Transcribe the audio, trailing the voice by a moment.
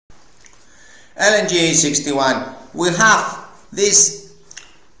LNG 61, we have this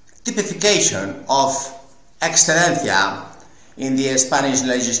typification of excedencia in the Spanish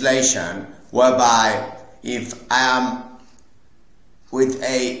legislation, whereby if I am with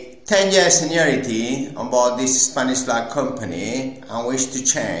a 10-year seniority on board this Spanish flag company and wish to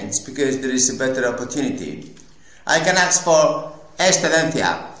change because there is a better opportunity, I can ask for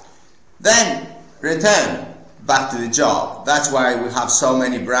excedencia, then return back to the job. That's why we have so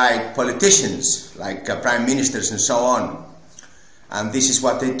many bright politicians like prime ministers and so on. And this is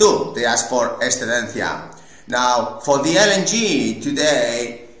what they do. They ask for excedencia. Now, for the LNG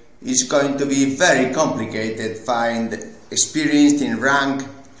today, it's going to be very complicated. Find experienced in rank,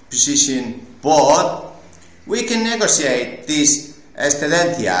 position, board. We can negotiate these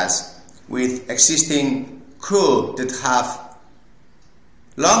excedencias with existing crew that have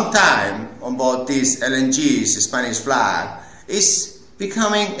long time on board this LNG's Spanish flag. Is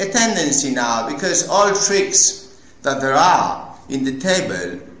becoming a tendency now, because all tricks that there are in the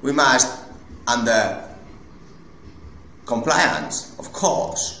table, we must, under compliance, of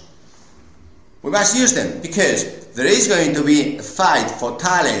course, we must use them, because there is going to be a fight for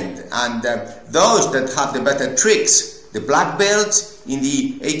talent, and those that have the better tricks, the black belts in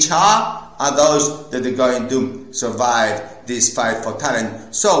the HR, are those that are going to survive this fight for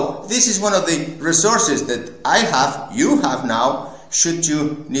talent. So this is one of the resources that I have, you have now, should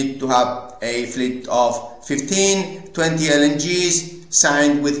you need to have a fleet of 15, 20 LNGs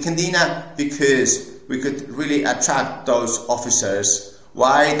signed with Candina, because we could really attract those officers.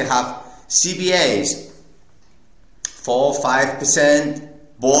 Why? They have CBAs, 4-5%,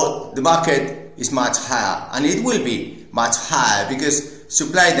 but the market is much higher, and it will be much higher, because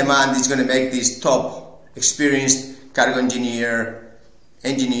supply demand is going to make these top experienced cargo engineer,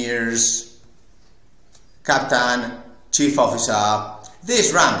 engineers, captain, chief officer.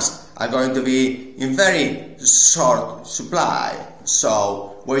 These ranks are going to be in very short supply,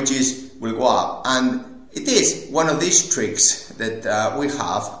 so wages will go up. And it is one of these tricks that we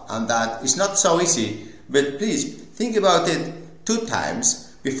have, and that is not so easy, but please think about it 2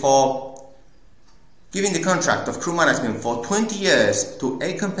 times before giving the contract of crew management for 20 years to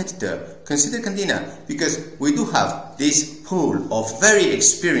a competitor. Consider Candina, because we do have this pool of very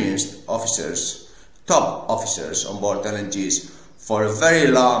experienced officers, top officers on board LNGs for a very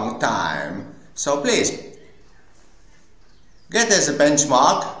long time. So please, get as a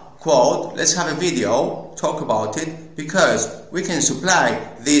benchmark, quote, let's have a video, talk about it, because we can supply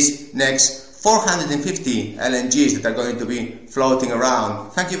these next 450 LNGs that are going to be floating around.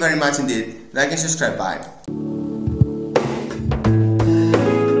 Thank you very much indeed. Like and subscribe. Bye.